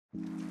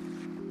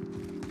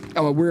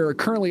Oh, we're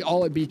currently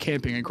all at B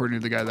camping, according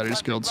to the guy that I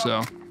just killed.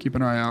 So keep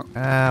an eye out.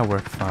 Ah, we're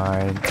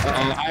fine.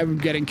 I'm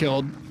getting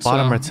killed.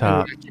 Bottom or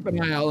top? Anyway, keep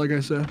an eye out. Like I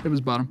said, it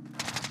was bottom.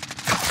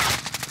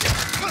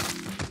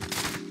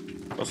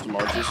 Custom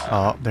arches.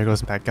 Oh, there goes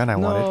that gun I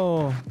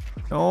wanted.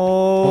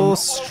 Oh,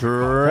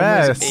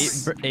 stress. One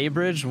was A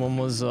bridge, one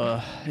was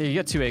you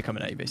get 2A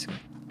coming at you basically.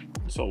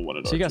 So what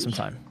it So you got some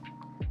time.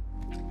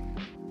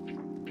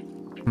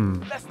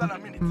 Less than a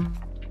minute.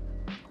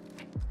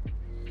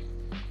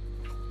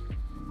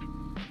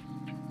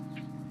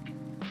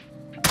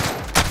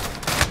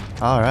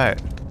 All right.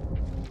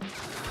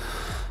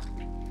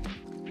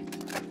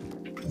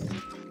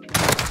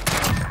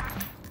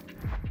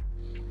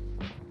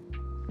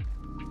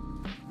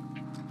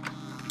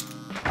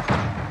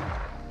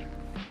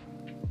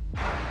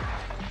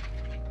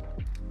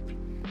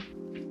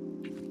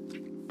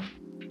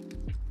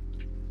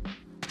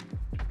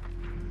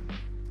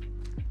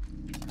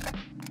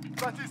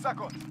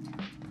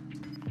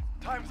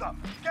 Time's up.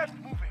 Get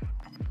moving.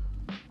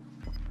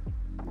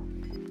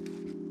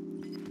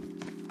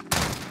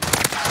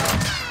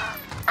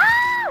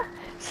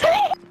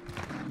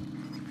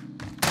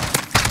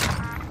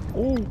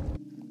 Oh.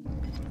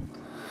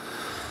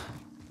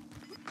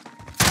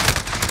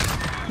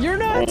 You're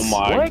nuts. Oh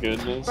my What?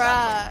 goodness.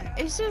 Bruh,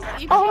 it's just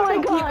you Oh my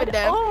keep god! keeping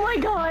them. Oh my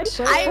god!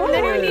 I Oh my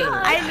literally,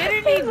 god. I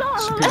literally. Oh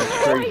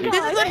my This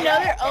god. is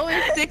another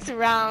 0-6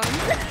 round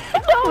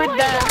Oh with my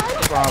them.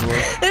 god. Problem.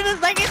 This is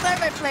the second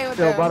time I play with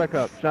Yo, them.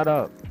 Buttercup, shut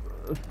up.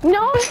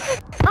 No.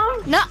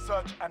 No.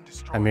 Search and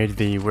destroy. I made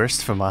the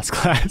worst Famas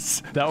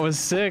class. That was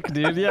sick,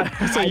 dude. Yeah.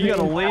 So you got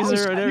a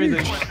laser and everything.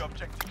 Destroy the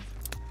objective.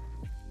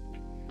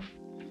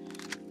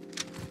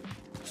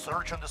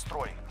 Search and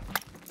destroy.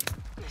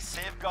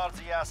 Safeguard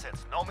the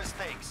assets. No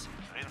mistakes.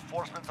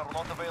 Reinforcements are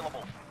not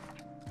available.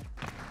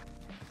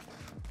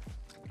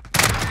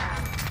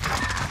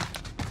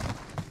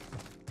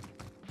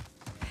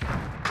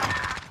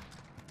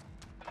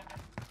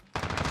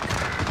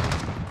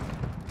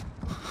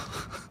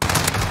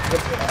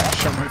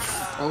 Shut my.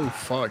 Oh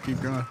fuck!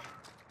 Keep going.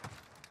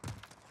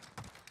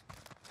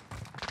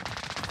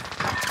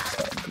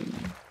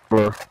 They're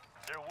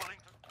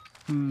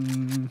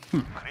willing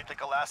to.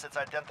 Critical assets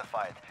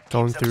identified.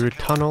 Going Keep them through a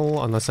secure.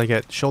 tunnel unless I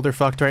get shoulder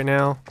fucked right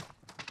now.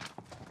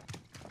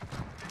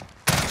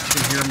 You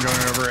can hear him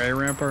going over A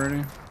ramp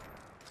already.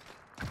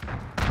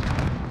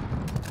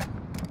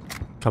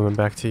 Coming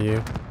back to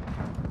you.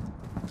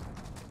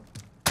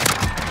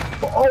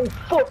 Oh,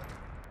 fuck!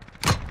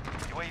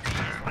 UAV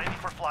is ready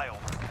for flyover.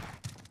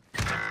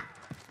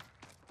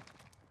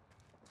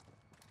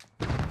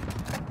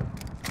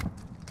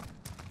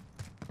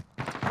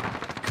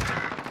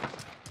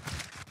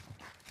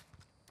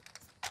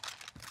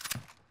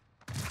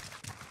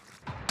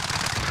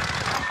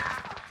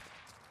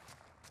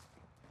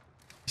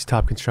 He's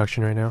top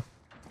construction right now.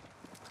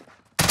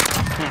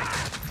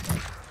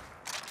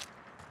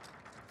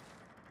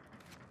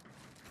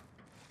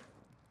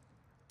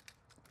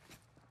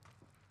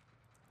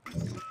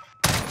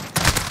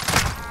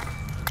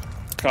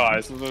 God,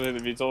 this is the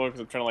VTOL because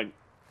I'm trying to like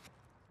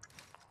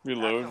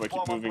reload, but I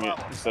keep moving it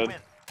instead.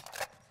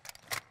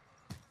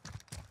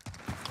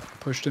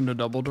 Pushed into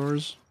double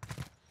doors.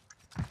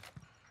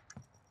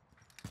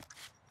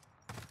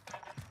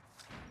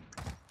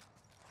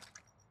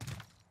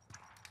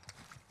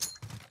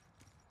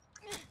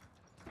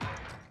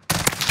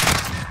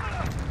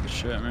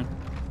 Shit, man.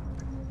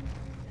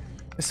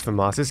 This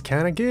Famas is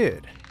kinda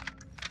good.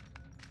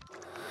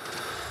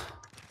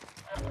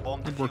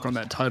 I'd work on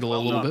that title a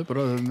little bit, but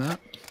other than that,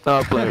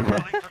 Stop playing, bro.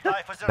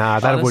 Nah,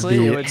 that Honestly,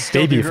 would it be would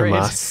still baby be great.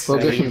 Famas.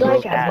 Focus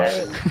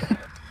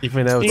yourself.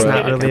 Even though it's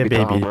not really a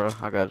baby. Bro.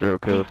 I got zero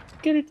kills.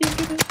 Get it.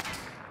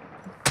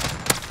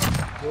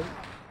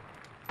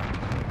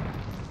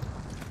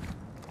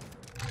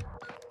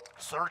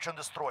 Search and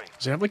destroy.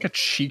 does it have like a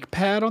cheek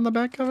pad on the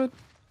back of it?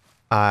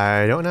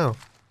 I don't know.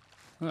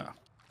 Oh.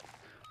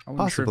 I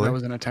wasn't sure if Possibly. that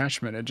was an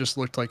attachment. It just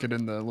looked like it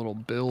in the little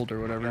build or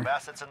We whatever. have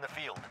assets in the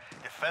field.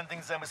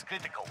 Defending them is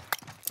critical.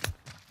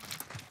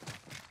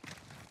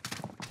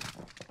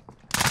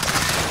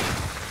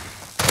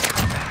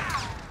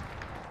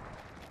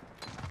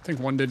 I think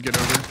one did get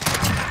over.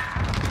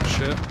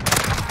 Shit.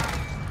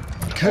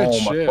 Good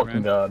Oh my shit, fucking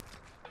man. god.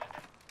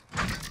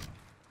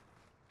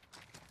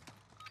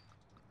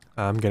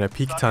 I'm gonna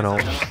peek tunnel.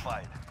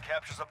 Identified.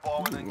 Capture the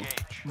bomb and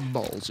engage.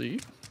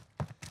 Ballsy.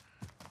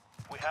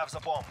 We have the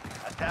bomb.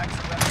 Attack the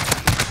weapon.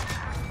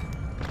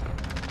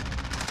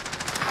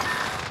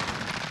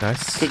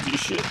 Nice. Could be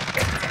shit.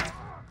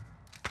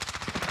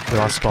 We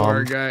lost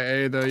Our bomb. guy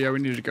A though, yeah, we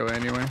need to go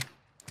anyway.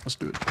 Let's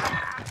do it.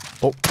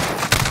 Oh.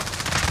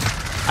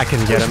 I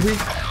can get him.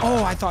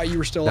 Oh, I thought you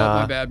were still up.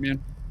 Nah. My bad,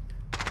 man.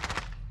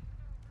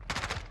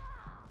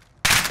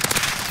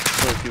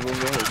 So if you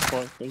won't go, it's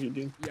fine. Thank you,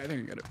 dude. Yeah, I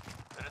think I got it.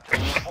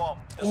 Retrieve the bomb.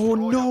 Oh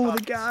Destroy no, the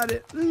they got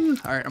it. All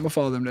right, I'm gonna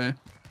follow them there.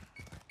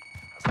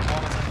 The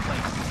bomb is in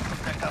place.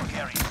 Protect our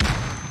area.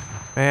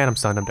 Man, I'm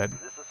stunned. I'm dead.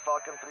 This is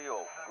Falcon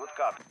 3-0. Good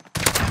copy.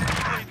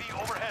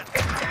 UAV overhead.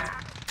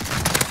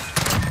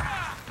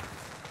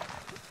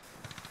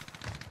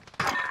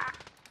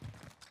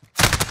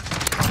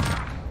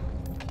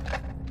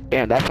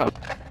 Damn, that's a...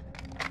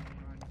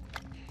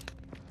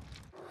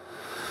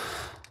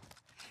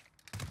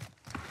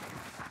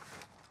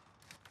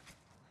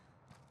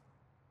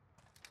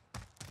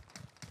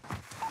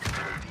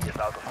 Is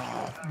out of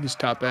fuel. He's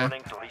top A.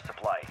 Running to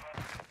resupply.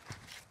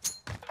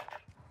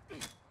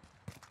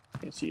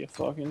 Can't see a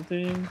fucking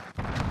thing.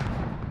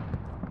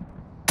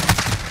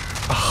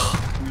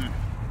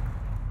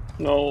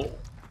 No.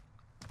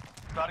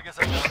 Targets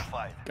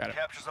identified. Got it.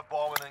 Capture the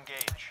bomb and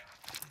engage.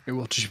 It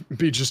will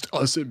be just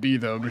us at B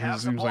though, because have it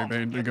the seems like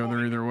bomb. they go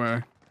there either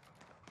way.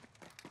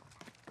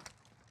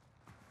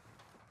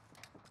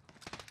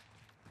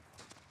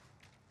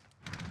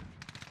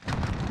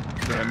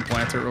 Go ahead and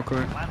plant it real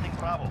quick. Landing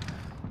Bravo.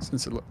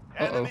 Since it uh-oh.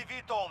 Enemy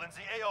VTOL in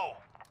the AO.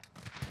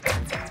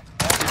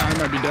 I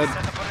might be dead.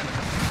 Set the perimeter.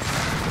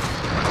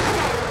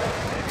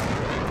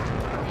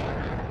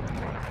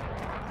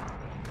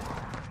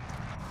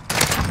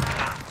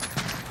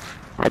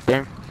 Right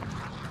there.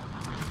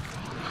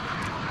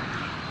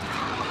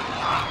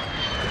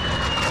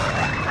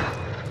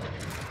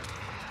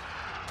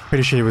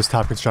 Pretty sure he was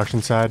top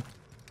construction side.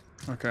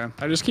 Okay.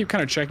 I just keep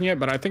kind of checking it,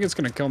 but I think it's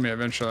gonna kill me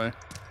eventually.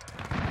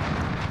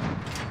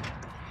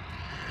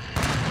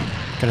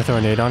 Gonna throw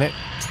a nade on it.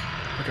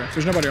 Okay.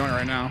 There's nobody on it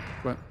right now,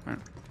 but alright.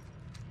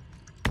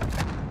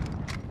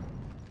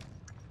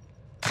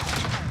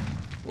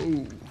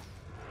 Ooh.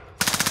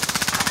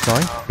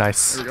 Going?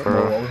 Nice. There we go.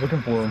 Bro. I was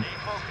looking for him. Stay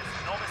focused.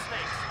 No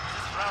mistakes.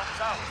 This round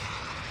is ours.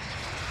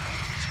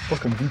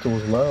 Fucking Vito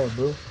was loud,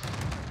 bro.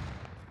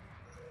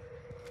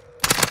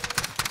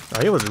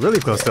 Oh, he was really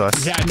close to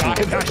us. Yeah, no,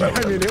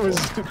 I mean, it was.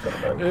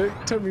 It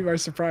took me by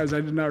surprise. I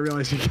did not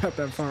realize he got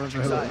that far up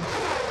ahead.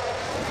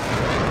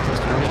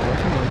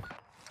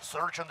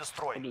 Search and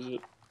destroy. What is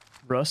it?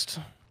 Rust.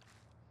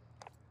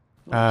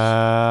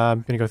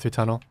 I'm gonna go through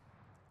tunnel.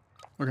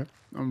 Okay,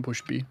 I'm gonna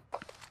push B.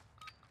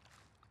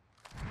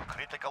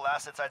 Critical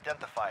assets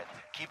identified.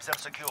 Keep them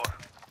secure.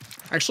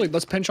 Actually,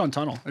 let's pinch on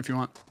tunnel if you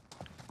want.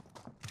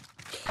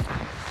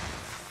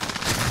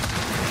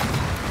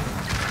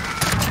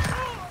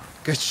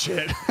 Good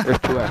shit. There's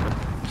two at.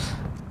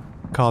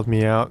 Called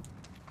me out.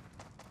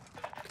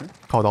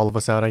 Called all of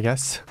us out, I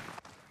guess.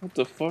 What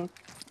the fuck?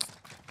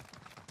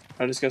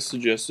 I just got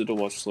suggested to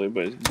watch Slay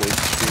by Blake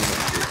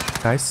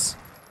stream. Nice.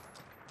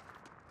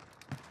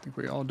 I think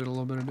we all did a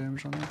little bit of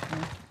damage on that.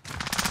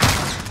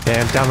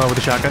 Damn, down low with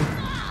the shotgun.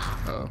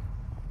 Uh oh.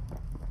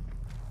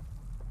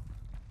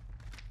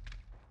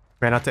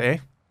 Ran out to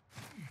A.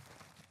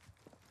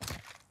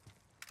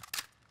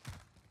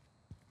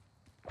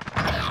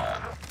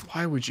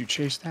 Why would you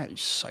chase that, you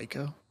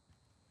psycho?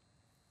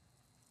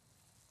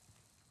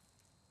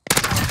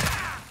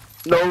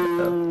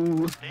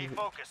 No. Stay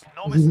focused.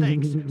 No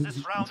mistakes.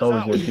 This round It's is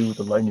always ours. gonna do with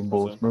the lightning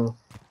bolts, bro.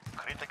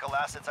 Critical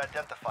assets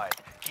identified.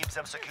 Keep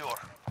them secure.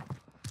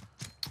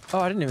 Oh,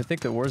 I didn't even think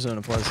that Warzone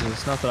applies to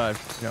this. Not that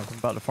I'm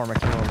about to farm my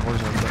kill on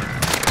Warzone, but...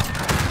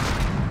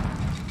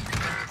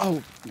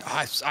 Oh,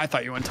 I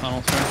thought you went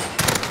tunnel. Sorry.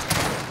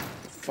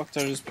 The fuck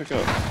did I just pick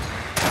up?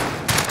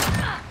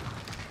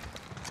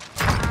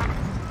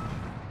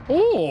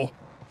 Oh!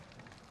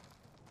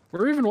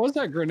 Where even was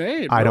that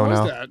grenade? I don't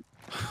know. That?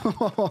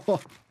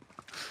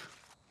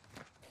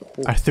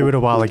 I threw it a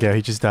while ago.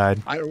 He just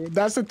died.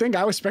 That's the thing.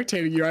 I was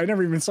spectating you. I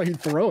never even saw you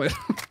throw it.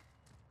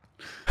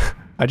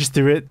 I just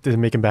threw it to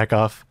make him back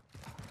off.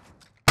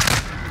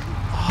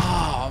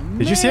 Oh, man.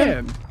 Did you see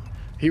him?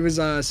 He was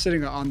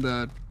sitting on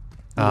the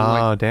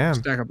Oh, damn.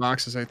 stack of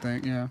boxes, I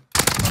think. Yeah.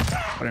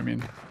 But I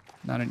mean,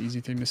 not an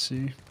easy thing to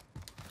see.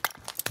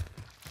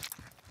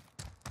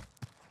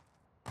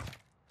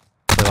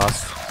 We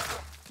lost.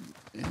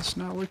 It's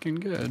not looking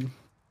good.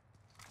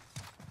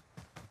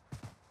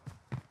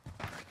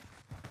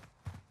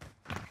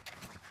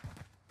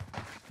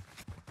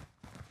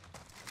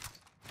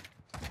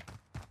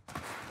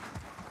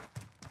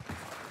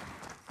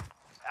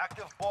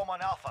 Active bomb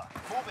on Alpha.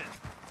 Move it.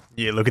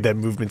 Yeah, look at that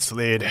movement,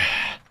 Slade.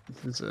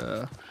 This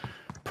is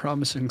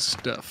promising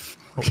stuff.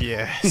 Oh,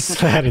 yes.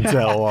 Slide into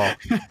that wall.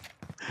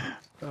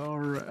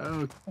 Alright,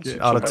 okay.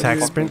 Auto attack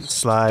sprint,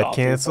 slide Stop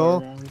cancel.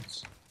 the fire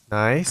rounds.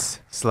 Nice.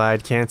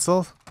 Slide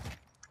cancel.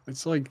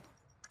 It's like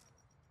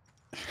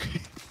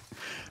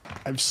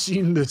I've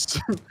seen this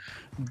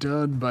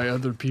done by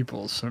other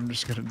people, so I'm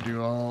just gonna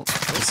do all.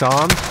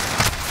 Saw him.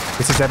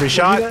 This is every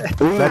shot.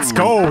 Let's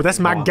go. That's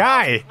my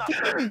guy.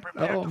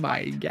 Oh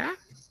my god,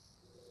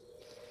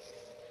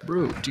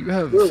 bro! Do you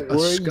have a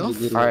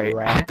scuff?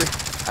 Alright.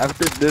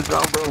 After this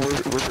round, bro, we're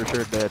for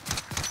sure dead.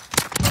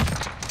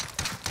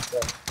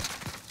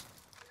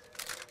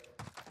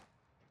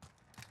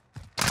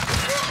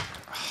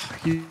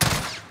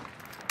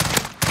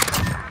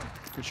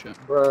 Good shit.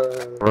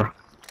 Bro.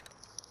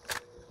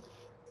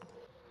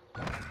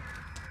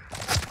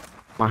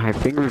 My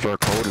fingers are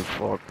cold as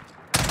fuck.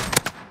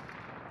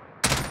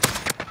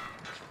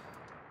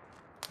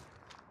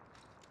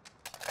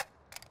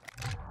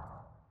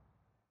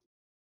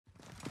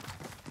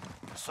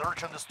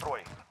 Search and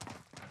destroy.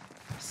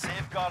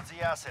 Safeguard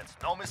the assets.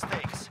 No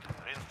mistakes.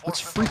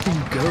 Let's Reinforcements. freaking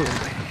go,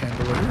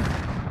 handler.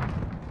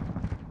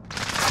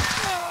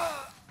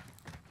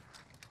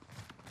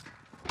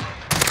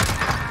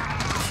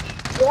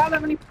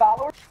 not have any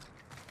followers?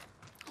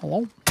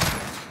 Hello?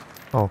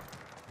 Oh,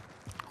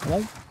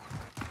 Hello?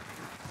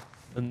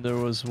 And there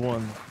was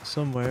one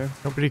somewhere.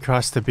 nobody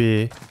crossed the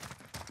B.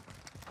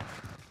 I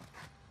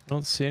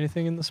don't see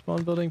anything in the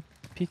spawn building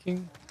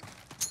peeking.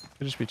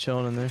 Could just be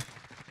chilling in there.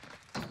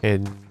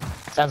 In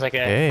Sounds like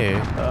a. A.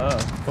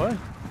 What?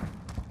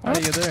 How do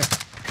you get there?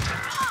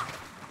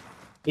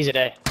 He's a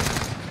day.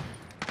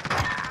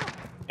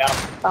 Got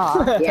him.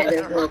 Aw. Yeah,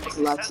 there's no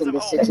flux in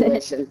this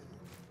situation.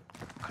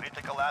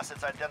 Critical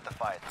assets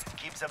identified.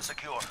 Keep them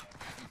secure.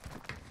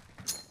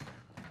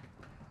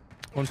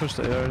 One pushed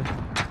the A already.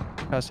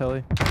 Past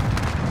heli.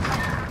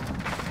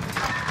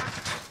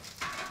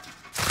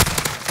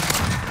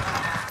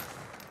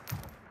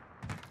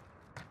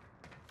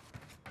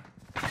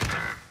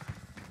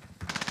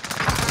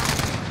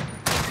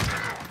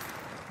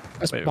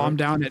 That's Wait, bomb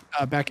down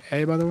at back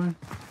A, by the way.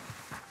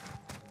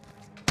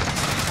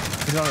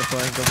 He's on our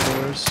flank over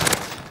the doors.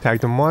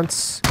 Tagged him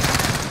once.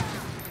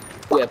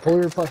 Yeah, pull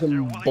your fucking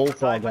You're willing to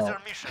bullfrog die with out.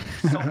 your mission.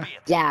 So be it.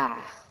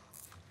 Yeah.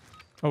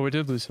 Oh, we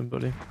did lose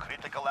somebody.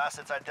 Critical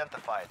assets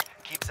identified.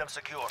 Keep them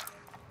secure.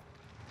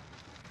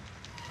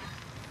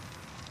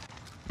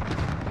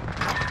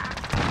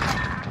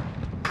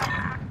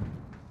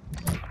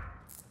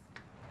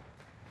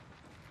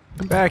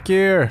 Come back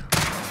here.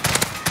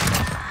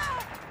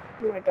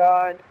 Oh my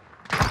god.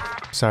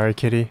 Sorry,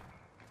 kitty.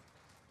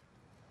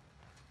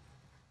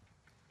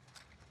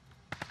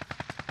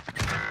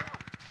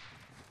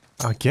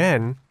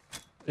 Again?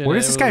 In Where A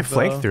does this guy with,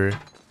 flank through?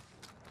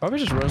 Probably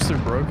just runs through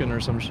broken or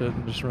some shit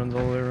and just runs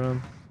all the way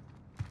around.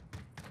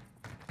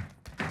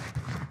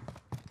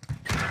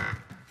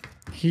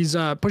 He's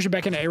pushing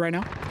back into A right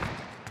now.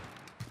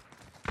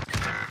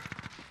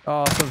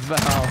 Oh, the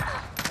Val.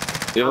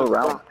 You have a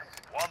round.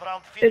 One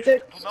round Is finished.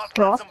 it Do not let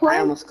them I crossplay?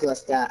 almost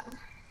clutched that.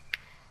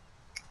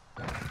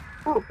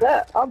 Oh,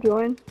 bet. I'll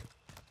join.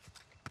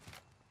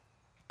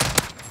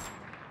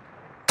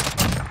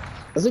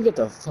 Doesn't get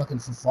the fucking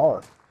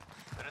far.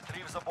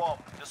 retrieve the bomb.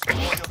 Destroy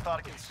your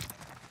targets.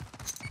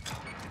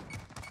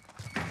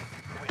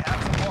 We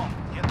have the bomb.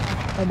 Get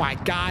moving. Oh my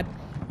god.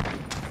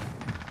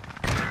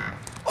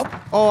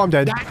 Oh, I'm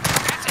dead.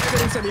 That's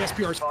evidence that the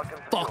SPR is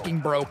fucking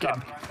broken.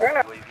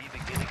 UAV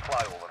beginning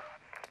flyover.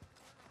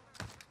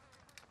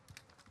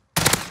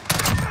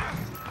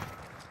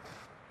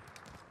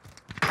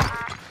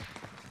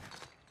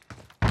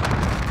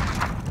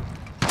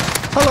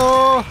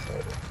 Hello.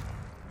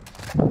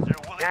 They're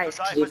willing to Guys,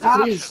 die can you with your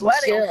please mission.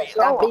 chill?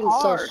 Stop being so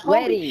hard.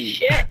 sweaty.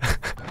 Shit.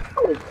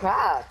 Holy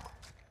crap.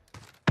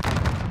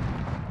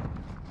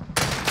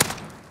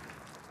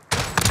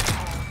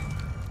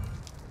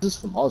 This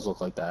Famas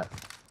look like that.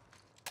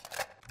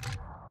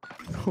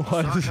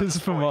 Why does his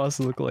Famas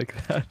look like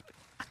that?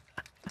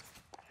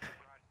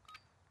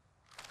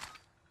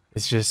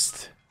 It's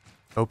just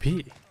OP.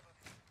 It's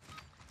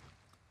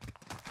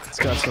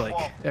got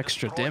like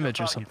extra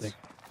damage or something.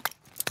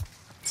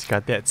 It's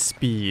got that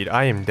speed.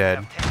 I am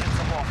dead. Taking the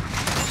bomb.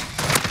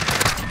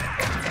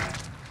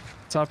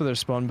 Top of their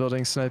spawn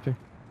building sniping.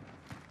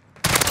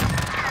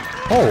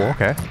 Oh,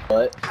 okay.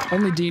 But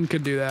Only Dean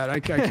could do that. I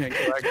can't kill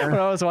that When guy.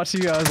 I was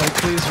watching you, I was like,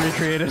 please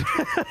recreate it.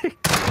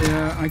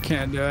 Yeah, I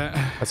can't do it.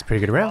 That's a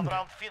pretty good One round.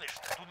 round finished.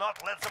 Do not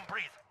let them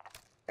breathe.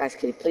 Guys,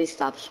 can you please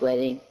stop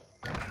sweating?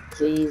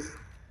 Please.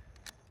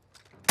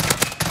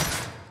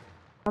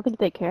 I don't think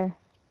they care.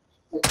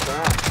 Holy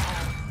crap.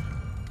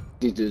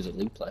 these dudes are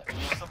league play.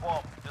 Use the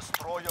bomb.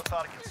 Destroy your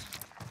targets.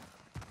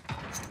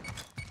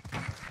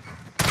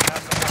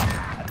 Have the bomb.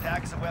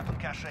 Attack the weapon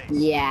caches.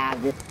 Yeah,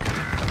 this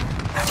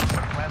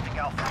Planting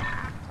alpha.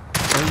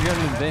 Oh, you got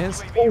an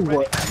advance? UAV Oh, ready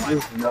what? for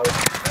flight.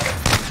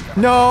 There's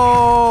no.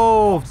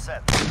 No.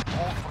 Set.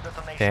 Hold for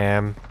detonation.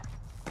 Damn.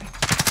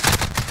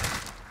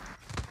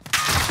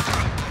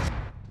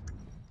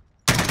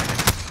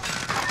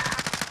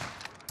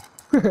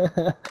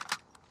 there's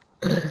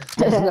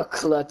no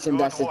clutch in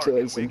that Good work. We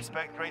situation.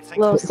 expect great things.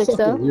 Low Fucking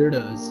 6-0.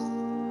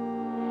 weirdos.